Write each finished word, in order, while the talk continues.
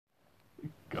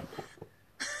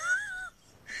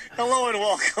Hello and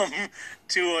welcome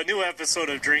to a new episode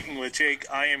of Drinking with Jake.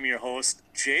 I am your host,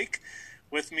 Jake.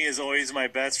 With me, as always, my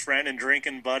best friend and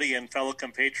drinking buddy and fellow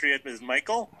compatriot is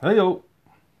Michael. Hey-yo.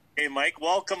 Hey, Mike,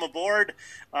 welcome aboard.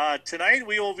 Tonight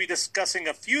we will be discussing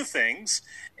a few things,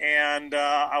 and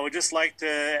I would just like to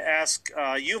ask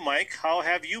you, Mike, how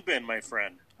have you been, my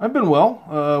friend? I've been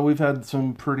well. We've had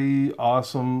some pretty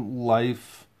awesome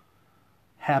life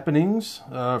happenings.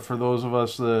 For those of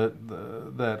us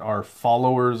that are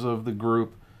followers of the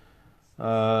group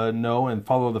know and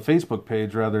follow the Facebook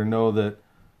page, rather, know that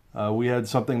we had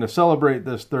something to celebrate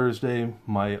this Thursday.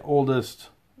 My oldest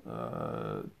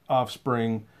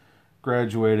offspring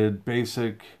graduated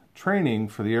basic training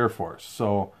for the Air Force.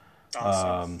 So,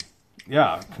 Awesome.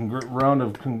 round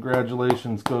of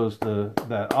congratulations goes to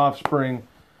that offspring.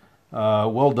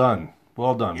 Well done.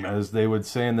 Well done. Yeah. As they would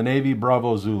say in the Navy,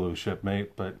 bravo Zulu,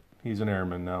 shipmate, but he's an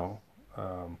airman now.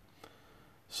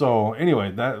 So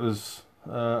anyway, that was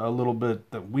a little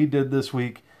bit that we did this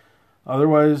week.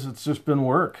 Otherwise, it's just been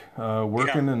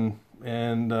working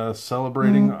and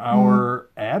celebrating our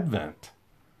Advent.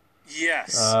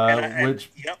 Yes.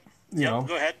 Which, you know,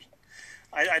 go ahead.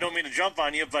 I don't mean to jump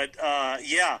on you, but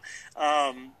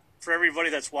for everybody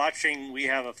that's watching, we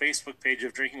have a Facebook page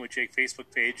of Drinking with Jake Facebook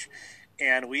page,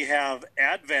 and we have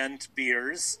Advent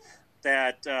beers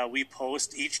that we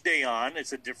post each day on.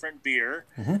 It's a different beer,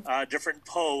 different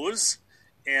pose,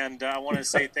 and I want to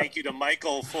say thank you to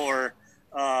Michael for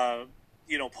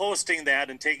posting that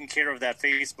and taking care of that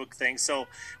Facebook thing. So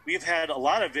we've had a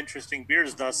lot of interesting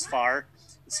beers thus far.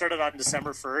 It started on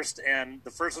December 1st, and the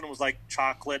first one was like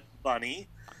Chocolate Bunny.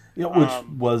 Yeah, which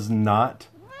was not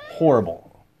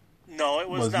horrible. No, it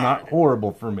was not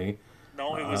horrible for me.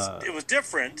 No, it was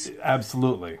different.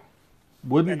 Absolutely.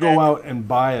 Wouldn't And go then- out and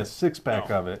buy a six-pack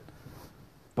No. of it,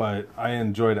 but I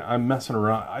enjoyed it. I'm messing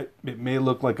around. It may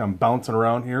look like I'm bouncing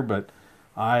around here, but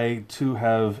I, too,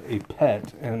 have a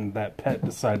pet, and that pet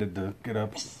decided to get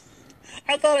up.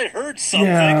 I thought I heard something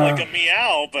Yeah. like a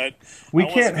meow, but We I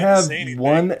wasn't can't gonna have say anything.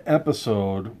 one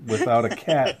episode without a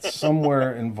cat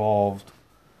somewhere involved.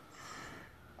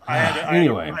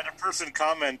 Anyway. I had a person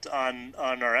comment on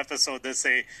our episode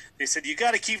that they said you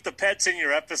got to keep the pets in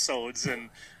your episodes, and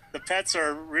the pets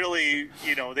are really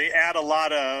they add a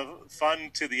lot of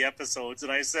fun to the episodes.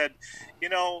 And I said,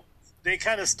 they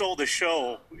kind of stole the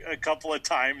show a couple of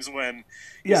times when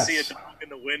you Yes. see a dog in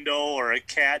the window or a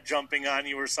cat jumping on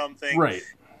you or something. Right.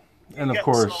 And, of Yeah,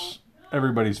 course,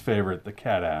 everybody's favorite, the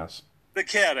cat ass. The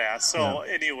cat ass. So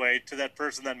anyway, to that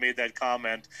person that made that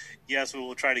comment, yes, we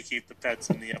will try to keep the pets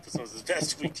in the episodes as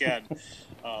best we can.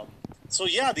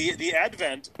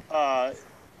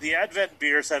 The Advent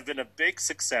beers have been a big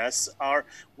success.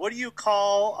 What do you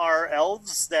call our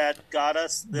elves that got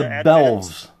us the Advent?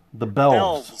 Bells. The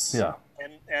bells. Bells. Yeah.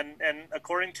 And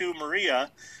according to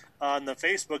Maria on the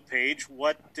Facebook page,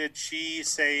 what did she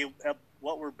say?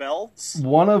 What were bells?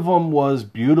 One of them was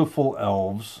beautiful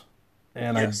elves,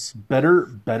 and Yes.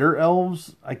 better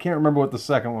elves. I can't remember what the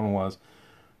second one was.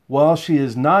 Well, she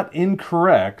is not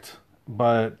incorrect,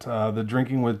 but the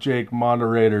Drinking with Jake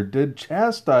moderator did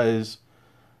chastise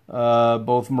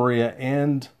both Maria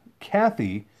and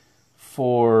Kathy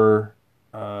for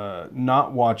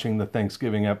not watching the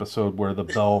Thanksgiving episode where the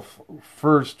bell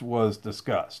first was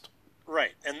discussed.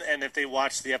 Right, and if they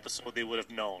watched the episode, they would have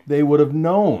known. They would have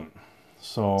known.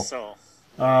 So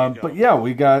there you go. but yeah,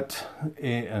 we got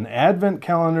an Advent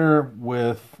calendar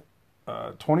with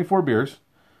 24 beers.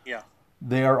 Yeah.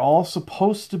 They are all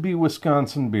supposed to be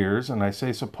Wisconsin beers, and I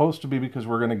say supposed to be because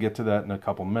we're going to get to that in a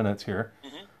couple minutes here.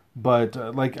 Mm-hmm. But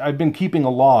I've been keeping a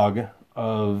log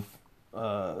of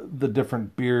the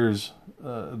different beers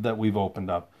that we've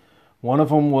opened up. One of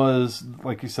them was,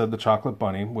 like you said, the Chocolate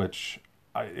Bunny, which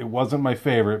it wasn't my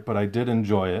favorite, but I did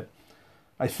enjoy it.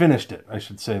 I finished it, I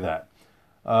should say that.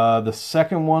 The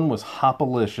second one was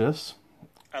Hopalicious.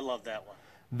 I love that one.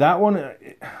 That one,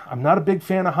 I'm not a big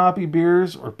fan of hoppy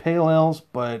beers or pale ales,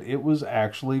 but it was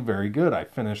actually very good. I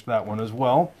finished that one as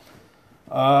well.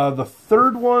 The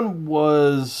third one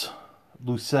was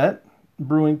Lucette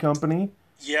Brewing Company.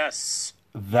 Yes.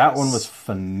 That one was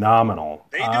phenomenal.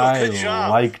 They do a good I job.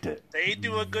 liked it. They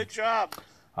do a good job.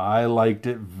 I liked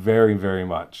it very, very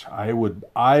much. I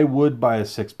would buy a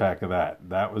six-pack of that.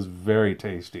 That was very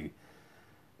tasty.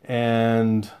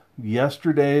 And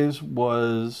yesterday's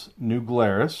was New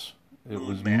Glarus. It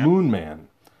was Moon Man,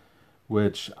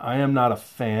 which I am not a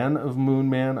fan of Moon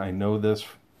Man. I know this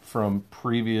from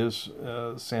previous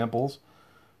samples.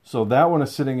 So that one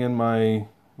is sitting in my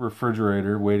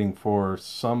refrigerator waiting for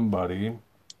somebody.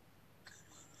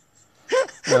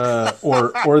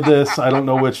 or this. I don't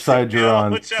know which side you're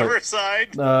on. Whichever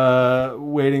side.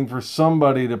 Waiting for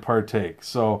somebody to partake.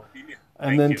 So,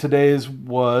 and then you. today's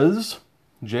was,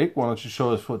 Jake, why don't you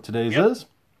show us what today's is?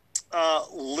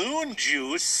 Loon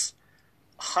Juice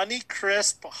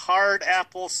Honeycrisp Hard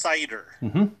Apple Cider.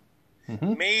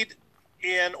 Made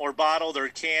in or bottled or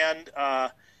canned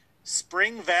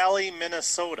Spring Valley,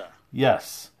 Minnesota.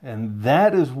 Yes, and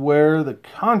that is where the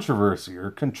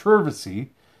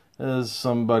controversy, as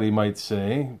somebody might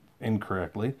say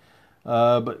incorrectly,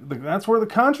 but that's where the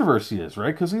controversy is,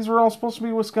 right? Because these are all supposed to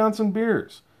be Wisconsin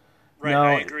beers. Right, now,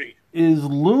 I agree. Is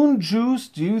Loon Juice,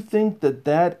 do you think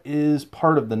that is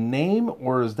part of the name,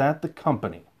 or is that the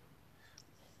company?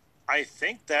 I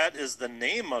think that is the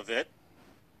name of it,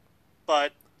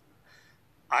 but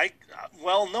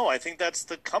no, I think that's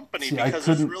the company. See, because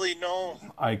there's really no...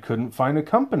 I couldn't find a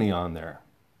company on there.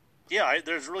 Yeah,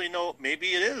 there's really no... Maybe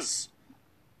it is.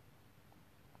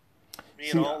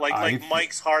 Like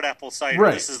Mike's Hard Apple Cider.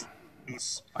 Right. This is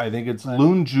Juice. I think it's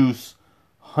Loon Juice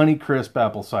Honeycrisp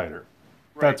Apple Cider.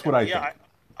 Right. That's what I think.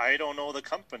 I don't know the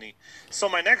company. So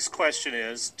my next question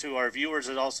is, to our viewers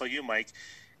and also you, Mike,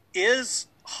 is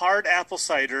hard apple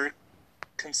cider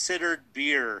considered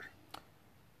beer?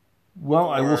 Well,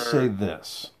 I will say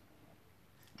this.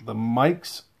 The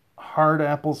Mike's hard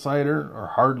apple cider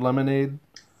or hard lemonade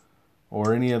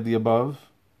or any of the above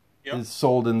is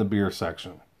sold in the beer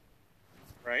section.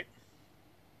 Right.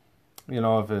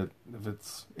 If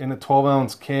it's in a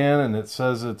 12-ounce can and it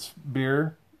says it's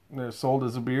beer, they're sold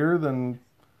as a beer, then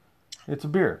it's a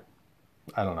beer.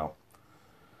 I don't know.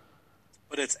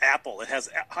 But it's apple. It has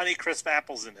Honeycrisp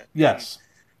apples in it. Yes. And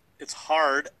it's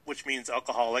hard, which means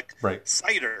alcoholic. Right.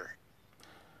 Cider.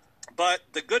 But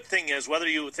the good thing is, whether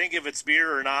you think if it's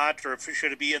beer or not, or if it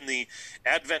should be in the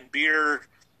Advent beer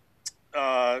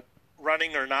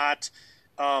running or not,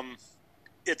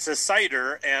 it's a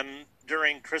cider, and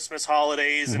during Christmas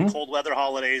holidays and cold weather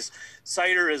holidays,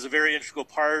 cider is a very integral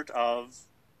part of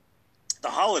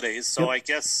the holidays. So I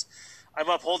guess I'm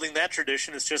upholding that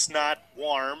tradition. It's just not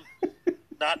warm,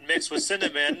 not mixed with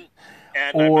cinnamon,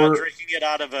 and I'm not drinking it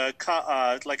out of a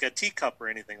like a teacup or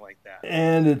anything like that.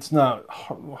 And it's not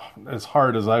as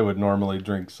hard as I would normally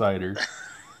drink cider.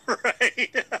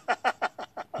 Right.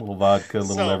 A little vodka, a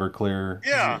little Everclear.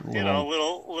 Yeah, a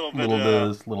little bit of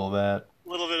this, little that. A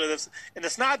little bit of this. And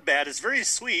it's not bad. It's very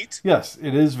sweet. Yes,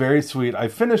 it is very sweet. I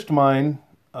finished mine.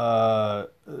 Like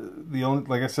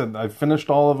I said, I've finished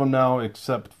all of them now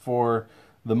except for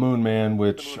the Moon Man,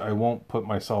 which I won't put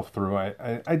myself through.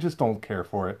 I just don't care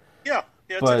for it. Yeah,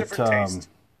 it's a different taste.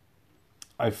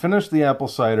 I finished the apple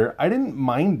cider. I didn't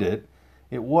mind it.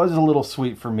 It was a little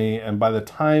sweet for me, and by the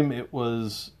time it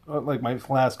was like my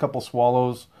last couple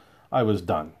swallows, I was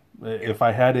done. Yeah. If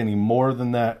I had any more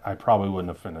than that, I probably wouldn't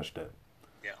have finished it.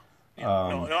 Yeah.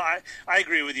 I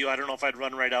agree with you. I don't know if I'd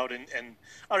run right out and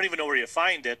I don't even know where you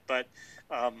find it, but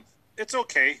it's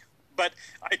okay. But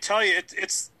I tell you,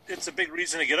 it's a big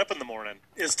reason to get up in the morning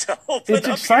is to open It's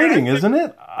up exciting, isn't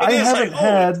it? I haven't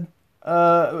had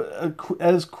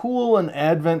as cool an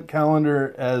Advent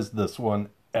calendar as this one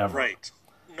ever. Right.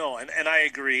 No, and I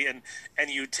agree. And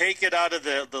you take it out of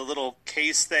the little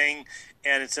case thing,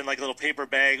 and it's in like a little paper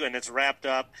bag, and it's wrapped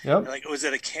up. Yep. Like, was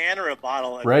it a can or a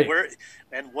bottle? And right.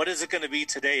 And what is it going to be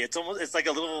today? It's like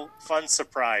a little fun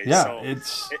surprise. Yeah, so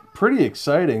it's pretty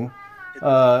exciting.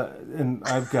 And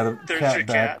I've got a cat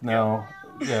back now.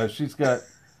 Yeah, she's got...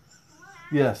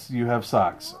 Yes, you have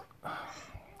socks.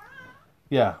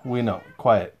 Yeah, we know.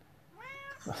 Quiet.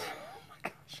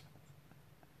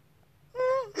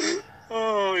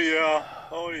 Oh, yeah.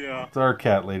 Oh, yeah. It's our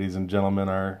cat, ladies and gentlemen,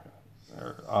 our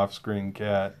off-screen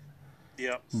cat.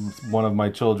 Yeah. One of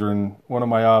my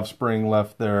offspring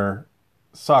left their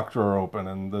sock drawer open,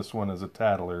 and this one is a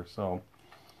tattler, so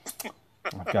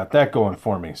I've got that going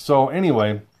for me. So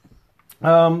anyway,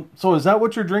 so is that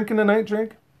what you're drinking tonight,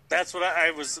 Jake? That's what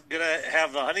I was going to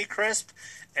have, the Honeycrisp,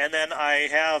 and then I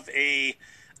have I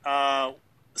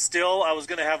was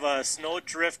going to have a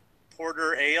Snowdrift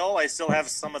Porter Ale. I still have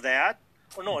some of that.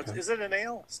 Oh, no, okay. Is it an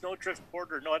ale? Snowdrift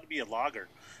Porter? No, it'd be a lager.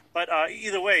 But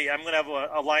either way, I'm going to have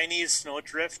a Liney's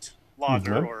Snowdrift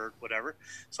lager or whatever.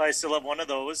 So I still have one of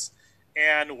those.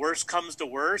 And worst comes to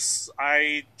worst,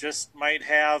 I just might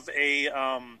have a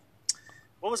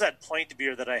what was that pint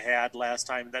beer that I had last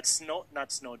time? That's not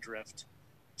Snowdrift,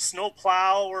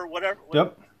 Snowplow or whatever.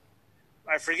 Yep.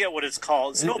 I forget what it's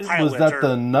called. Snow Pilot. Was that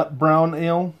the Nut Brown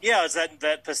Ale? Yeah, is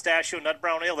that pistachio Nut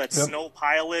Brown Ale? That's Snow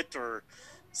Pilot or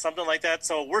something like that.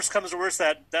 So worst comes to worst,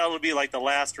 that'll be like the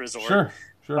last resort. Sure.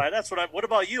 But that's what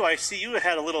about you? I see you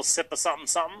had a little sip of something.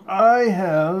 I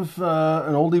have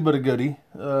an oldie but a goodie.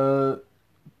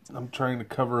 I'm trying to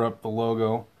cover up the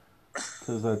logo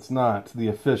because that's not the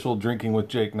official Drinking with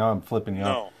Jake. Now I'm flipping you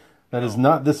off. That is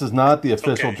not. This is not the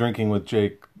official Drinking with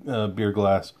Jake beer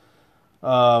glass.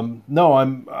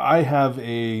 No, I have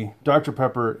a Dr.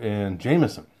 Pepper and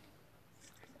Jameson.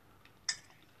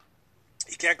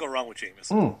 You can't go wrong with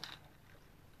Jameson.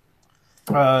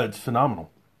 It's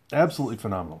phenomenal, absolutely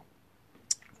phenomenal.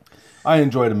 I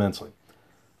enjoy it immensely.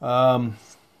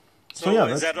 So yeah,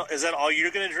 is that all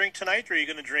you're going to drink tonight, or are you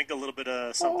going to drink a little bit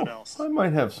of something else? I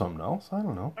might have something else. I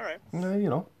don't know. All right. You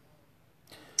know,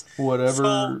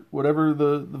 whatever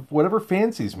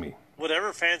fancies me.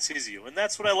 Whatever fancies you, and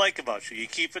that's what I like about you. You're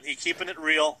keeping it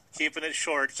real, keeping it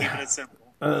short, keeping it simple.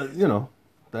 You know,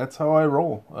 that's how I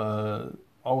roll.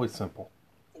 Always simple.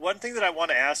 One thing that I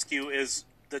want to ask you is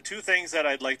the two things that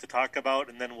I'd like to talk about,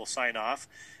 and then we'll sign off.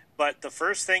 But the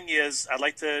first thing is I'd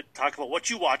like to talk about what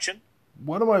you watching.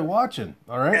 What am I watching?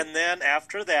 All right. And then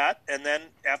after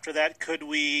that, could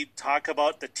we talk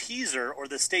about the teaser or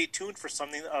the stay tuned for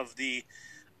something of the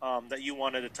that you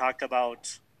wanted to talk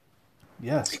about?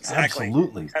 Yes, exactly.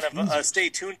 Absolutely. Kind of a stay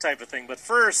tuned type of thing. But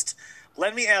first,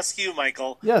 let me ask you,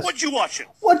 Michael. Yes. What you watching?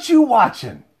 What you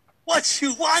watching? What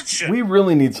you watching? We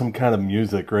really need some kind of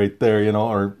music right there,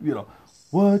 or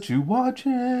what you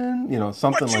watching?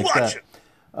 Something what you like watching?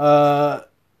 That.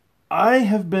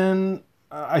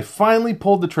 I finally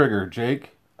pulled the trigger, Jake.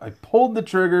 I pulled the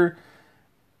trigger,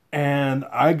 and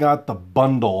I got the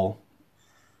bundle.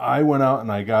 I went out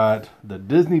and I got the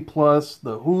Disney Plus,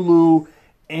 the Hulu,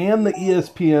 and the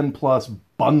ESPN Plus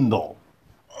bundle.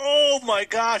 Oh my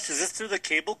gosh, is this through the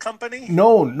cable company?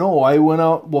 No, I went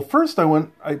out. Well, first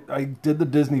I did the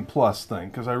Disney Plus thing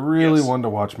because I really wanted to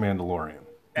watch Mandalorian.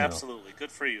 Absolutely,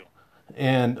 good for you.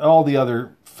 And all the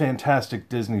other fantastic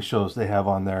Disney shows they have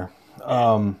on there.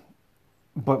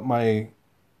 But my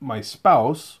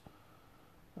spouse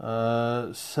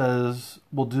says,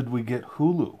 well, did we get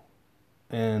Hulu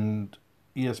and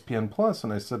ESPN Plus?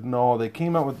 And I said, no, they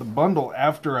came out with the bundle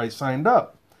after I signed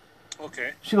up.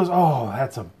 Okay. She goes, oh,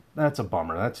 that's a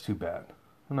bummer. That's too bad.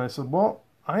 And I said, well,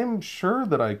 I'm sure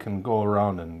that I can go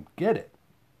around and get it.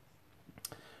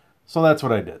 So that's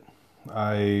what I did.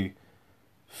 I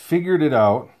figured it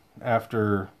out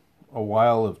after a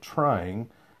while of trying.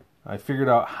 I figured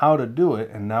out how to do it,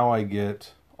 and now I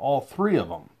get all three of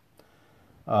them.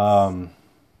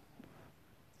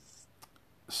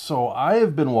 So I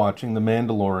have been watching The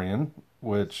Mandalorian,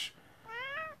 which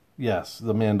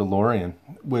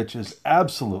is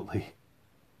absolutely.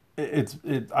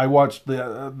 I watched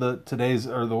the today's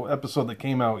or the episode that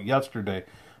came out yesterday.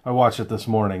 I watched it this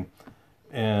morning,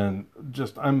 and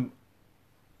just you're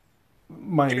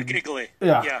giggly.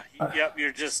 Yeah.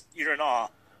 You're in awe.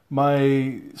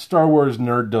 My Star Wars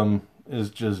nerddom is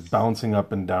just bouncing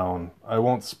up and down. I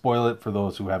won't spoil it for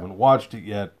those who haven't watched it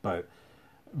yet, but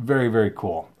very, very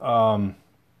cool. But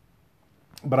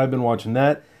I've been watching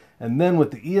that. And then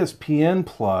with the ESPN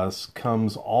Plus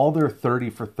comes all their 30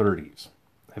 for 30s.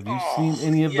 Have you seen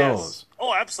any of those?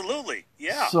 Oh, absolutely.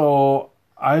 Yeah. So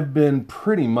I've been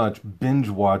pretty much binge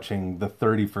watching the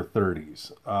 30 for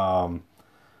 30s.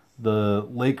 The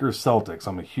Lakers Celtics.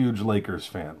 I'm a huge Lakers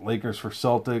fan. Lakers for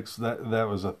Celtics. That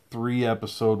was a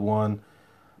 3-episode one.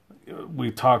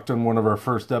 We talked in one of our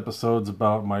first episodes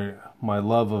about my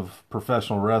love of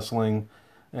professional wrestling,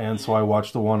 and so I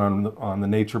watched the one on the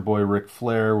Nature Boy Ric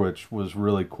Flair, which was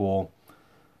really cool.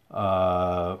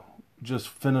 Just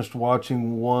finished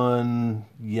watching one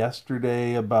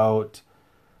yesterday about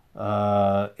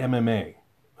MMA,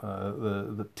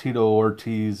 the Tito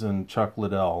Ortiz and Chuck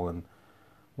Liddell, and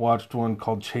watched one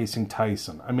called Chasing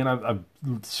Tyson. I mean, I've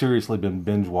seriously been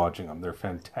binge watching them. They're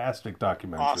fantastic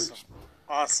documentaries.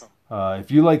 Awesome. If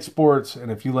you like sports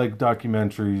and if you like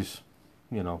documentaries,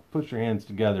 put your hands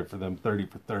together for them 30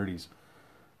 for 30s.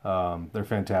 They're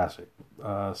fantastic.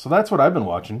 So that's what I've been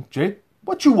watching. Jake,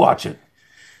 what you watching?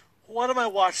 What am I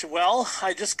watching? Well,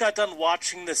 I just got done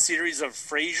watching the series of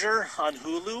Frasier on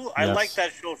Hulu. I like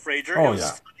that show, Frasier. It was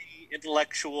funny,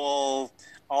 intellectual,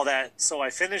 all that. So I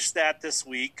finished that this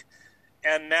week,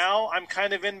 and now I'm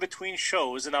kind of in between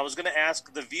shows, and I was going to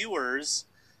ask the viewers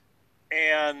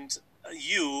and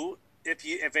you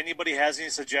if anybody has any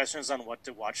suggestions on what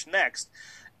to watch next.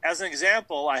 As an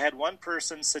example, I had one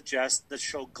person suggest the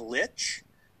show Glitch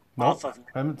I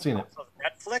haven't seen it. Off of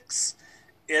Netflix.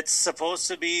 It's supposed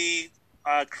to be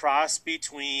a cross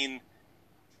between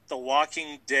The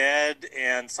Walking Dead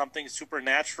and something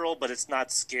supernatural, but it's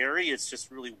not scary. It's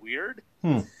just really weird.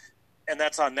 And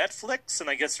that's on Netflix, and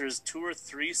I guess there's 2 or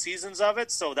 3 seasons of it.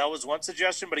 So that was one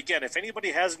suggestion. But again, if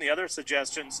anybody has any other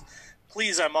suggestions,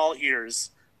 please, I'm all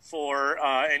ears for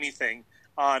anything.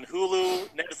 on Hulu,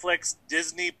 Netflix,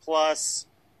 Disney Plus,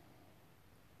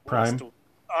 Prime.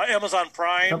 Amazon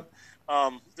Prime.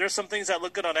 Yep. There's some things that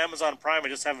look good on Amazon Prime. I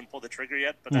just haven't pulled the trigger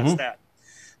yet, but that's that.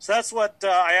 So that's what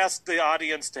I asked the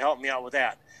audience to help me out with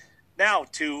that. Now,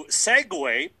 to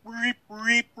segue,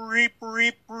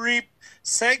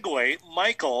 segue,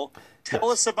 Michael, tell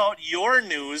us about your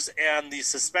news and the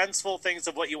suspenseful things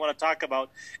of what you want to talk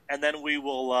about, and then we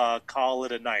will call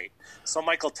it a night. So,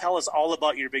 Michael, tell us all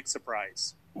about your big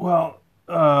surprise. Well,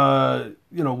 we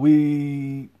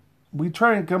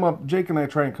try and come up, Jake and I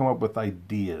try and come up with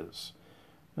ideas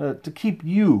to keep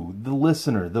you, the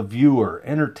listener, the viewer,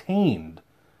 entertained.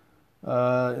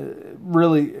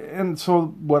 Really, and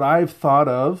so what I've thought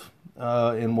of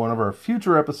in one of our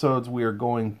future episodes, we are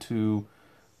going to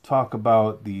talk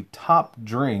about the top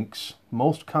drinks,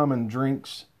 most common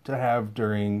drinks to have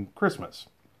during Christmas.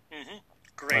 Mm-hmm.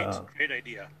 Great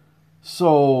idea.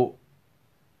 So,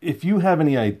 if you have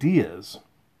any ideas,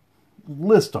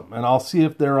 list them, and I'll see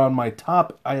if they're on my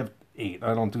top. I have 8.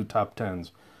 I don't do top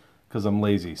 10s because I'm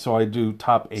lazy, so I do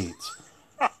top 8s.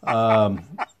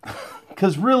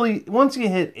 Because really, once you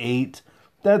hit 8,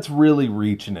 that's really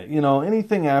reaching it.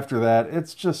 Anything after that,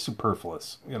 it's just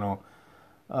superfluous.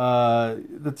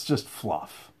 That's just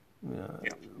fluff.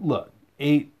 Look,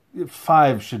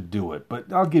 5 should do it,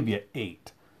 but I'll give you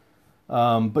 8.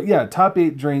 But yeah, top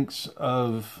 8 drinks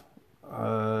of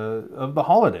the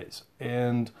holidays.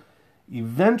 And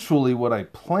eventually what I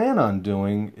plan on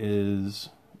doing is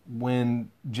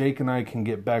when Jake and I can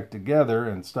get back together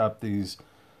and stop these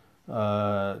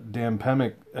damn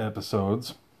Pemic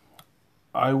episodes,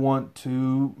 I want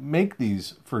to make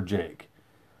these for Jake.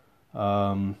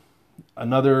 Another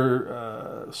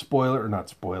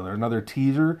another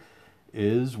teaser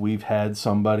is we've had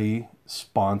somebody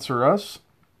sponsor us.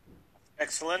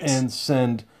 Excellent. And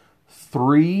send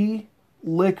 3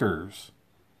 liquors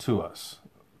to us.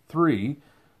 3.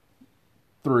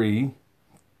 Oh,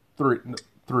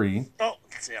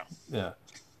 yeah. Yeah.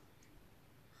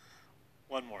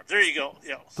 One more. There you go.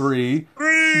 Yeah. 3.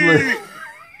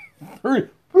 3.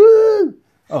 Woo!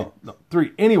 Oh, no,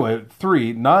 3. Anyway,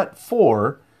 3, not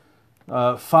 4.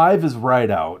 5 is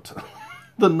right out.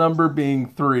 The number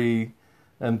being 3,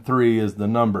 and 3 is the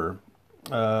number.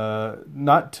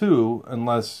 Not 2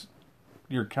 unless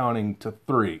you're counting to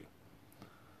 3.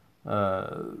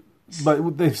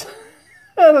 But they've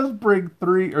had us bring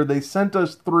 3, or they sent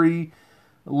us 3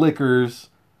 liquors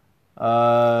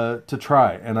to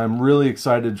try, and I'm really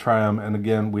excited to try them. And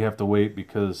again, we have to wait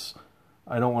because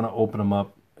I don't want to open them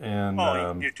up and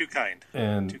you're too kind.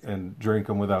 And drink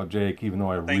them without Jake, even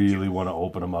though I really want to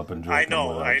open them up and drink them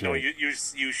without Jake. I know.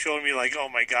 You showed me like, oh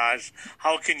my gosh,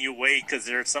 how can you wait? Because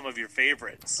they're some of your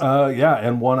favorites. Yeah,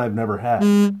 and one I've never had.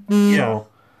 Yeah. So,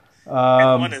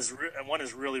 and one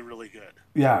is really, really good.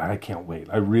 Yeah, I can't wait.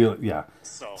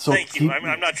 So thank you.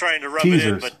 I'm not trying to rub it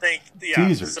in, but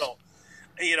teasers. So,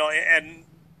 and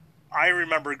I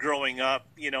remember growing up,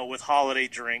 with holiday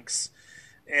drinks,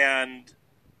 and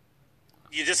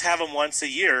you just have them once a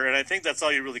year, and I think that's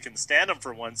all you really can stand them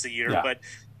for once a year. Yeah. But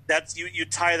that's you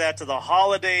tie that to the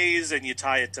holidays, and you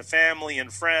tie it to family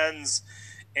and friends.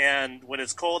 And when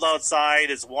it's cold outside,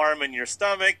 it's warm in your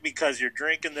stomach because you're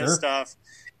drinking this stuff,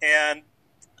 and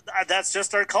that's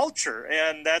just our culture,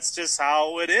 and that's just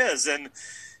how it is. And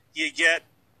you get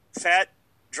fat,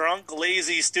 drunk,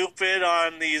 lazy, stupid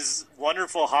on these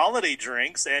wonderful holiday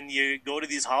drinks, and you go to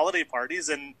these holiday parties,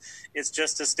 and it's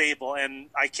just a staple. And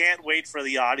I can't wait for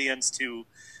the audience to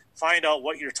find out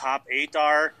what your top 8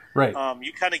 are. Right.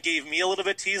 You kind of gave me a little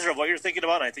bit teaser of what you're thinking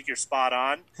about, and I think you're spot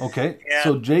on. Okay.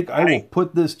 So, Jake, I will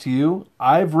put this to you.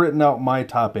 I've written out my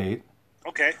top 8.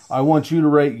 Okay. I want you to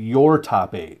rate your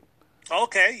top 8.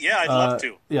 Okay, yeah, I'd love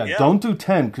to. Yeah, don't do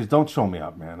 10, because don't show me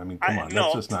up, man. I mean, come on,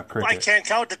 that's just not cricket. I can't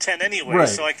count to 10 ananyway, right.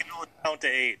 So I can only count to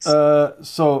 8.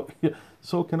 So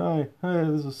can I. Hey,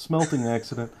 this is a smelting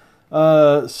accident.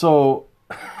 So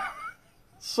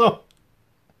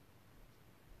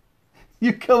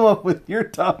you come up with your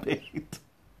top 8,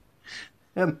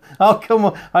 and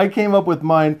I came up with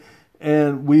mine,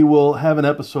 and we will have an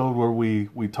episode where we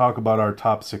talk about our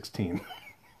top 16.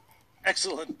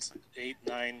 Excellent. 8,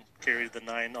 9, carry the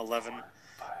 9, 11,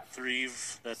 3.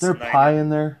 That's is there 9. pi in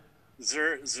there?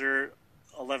 Zer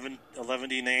 11,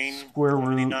 9, square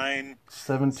root 9,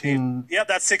 17. Yeah,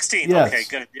 that's 16. Yes. Okay,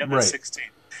 good. Yeah, that's 16.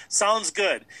 Sounds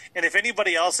good. And if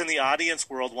anybody else in the audience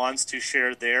world wants to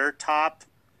share their top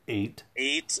 8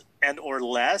 and or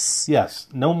less, yes,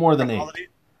 no more than 8.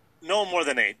 No more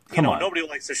than 8. Come on. Nobody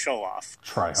likes to show off.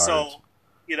 Try hard. So,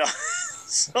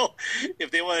 So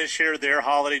if they want to share their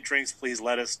holiday drinks, please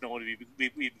let us know.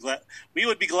 We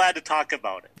would be glad to talk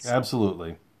about it. So.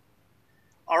 Absolutely.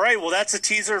 All right, well, that's a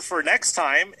teaser for next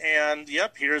time. And,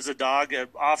 yep, here's a dog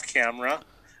off camera.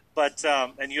 But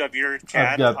and you have your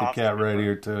cat. I've got the cat camera. right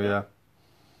here, too, yeah.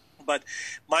 But,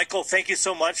 Michael, thank you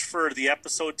so much for the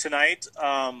episode tonight.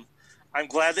 I'm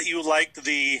glad that you liked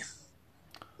the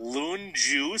loon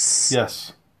juice.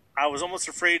 Yes. I was almost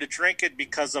afraid to drink it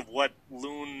because of what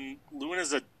loon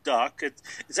is a duck.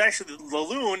 It's actually, the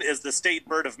loon is the state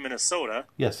bird of Minnesota.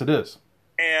 Yes, it is.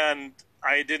 And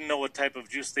I didn't know what type of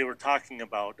juice they were talking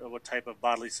about, or what type of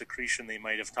bodily secretion they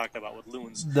might have talked about with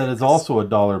loons. That is also a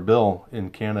dollar bill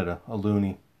in Canada, a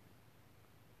loonie.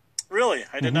 Really?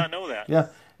 I did not know that. Yeah,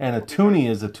 and a toonie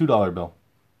is a $2 bill.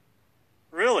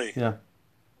 Really? Yeah.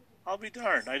 I'll be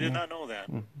darned. I did not know that.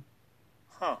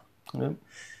 Huh. Yep.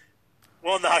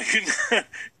 Well, now you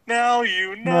now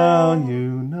you know. Now you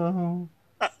know.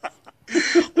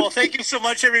 Well, thank you so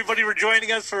much, everybody, for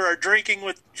joining us for our Drinking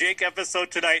with Jake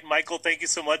episode tonight. Michael, thank you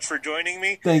so much for joining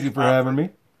me. Thank you for having me.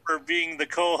 For being the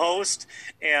co-host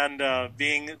and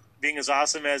being as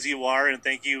awesome as you are, and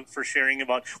thank you for sharing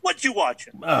about what you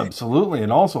watching. Absolutely,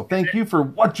 and also thank you for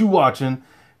what you watching.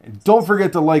 And don't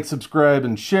forget to like, subscribe,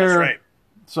 and share. That's right.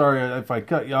 Sorry if I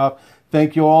cut you off.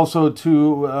 Thank you also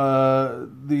to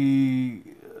the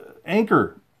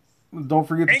Anchor. Don't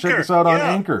forget to check us out on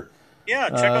Anchor. Yeah,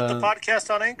 check out the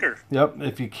podcast on Anchor. Yep.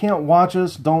 If you can't watch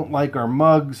us, don't like our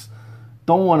mugs,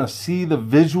 don't want to see the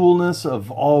visualness of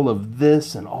all of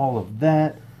this and all of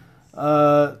that,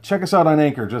 check us out on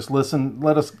Anchor. Just listen.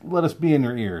 Let us be in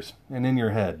your ears and in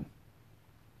your head.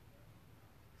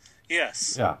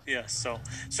 Yes. Yeah. Yes. So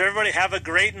everybody have a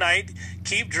great night.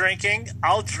 Keep drinking.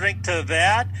 I'll drink to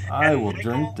that. I will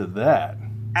drink to that.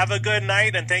 Have a good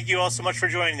night, and thank you all so much for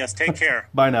joining us. Take care.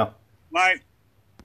 Bye now. Bye.